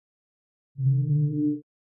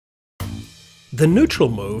The neutral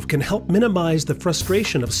move can help minimize the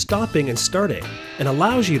frustration of stopping and starting and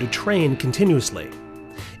allows you to train continuously.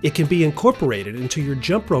 It can be incorporated into your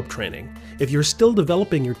jump rope training if you're still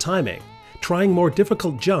developing your timing, trying more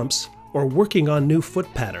difficult jumps, or working on new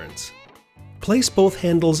foot patterns. Place both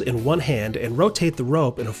handles in one hand and rotate the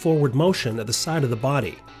rope in a forward motion at the side of the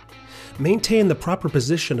body. Maintain the proper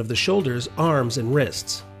position of the shoulders, arms, and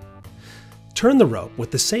wrists. Turn the rope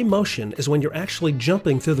with the same motion as when you're actually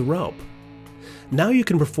jumping through the rope. Now you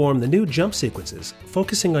can perform the new jump sequences,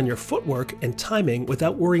 focusing on your footwork and timing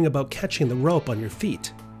without worrying about catching the rope on your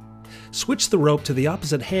feet. Switch the rope to the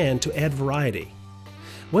opposite hand to add variety.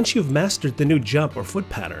 Once you've mastered the new jump or foot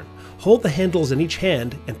pattern, hold the handles in each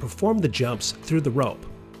hand and perform the jumps through the rope.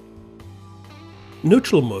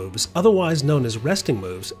 Neutral moves, otherwise known as resting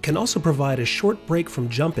moves, can also provide a short break from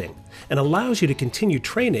jumping and allows you to continue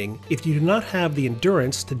training if you do not have the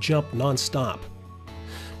endurance to jump non-stop.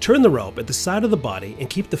 Turn the rope at the side of the body and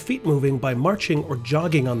keep the feet moving by marching or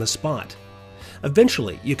jogging on the spot.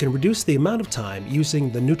 Eventually, you can reduce the amount of time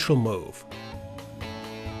using the neutral move.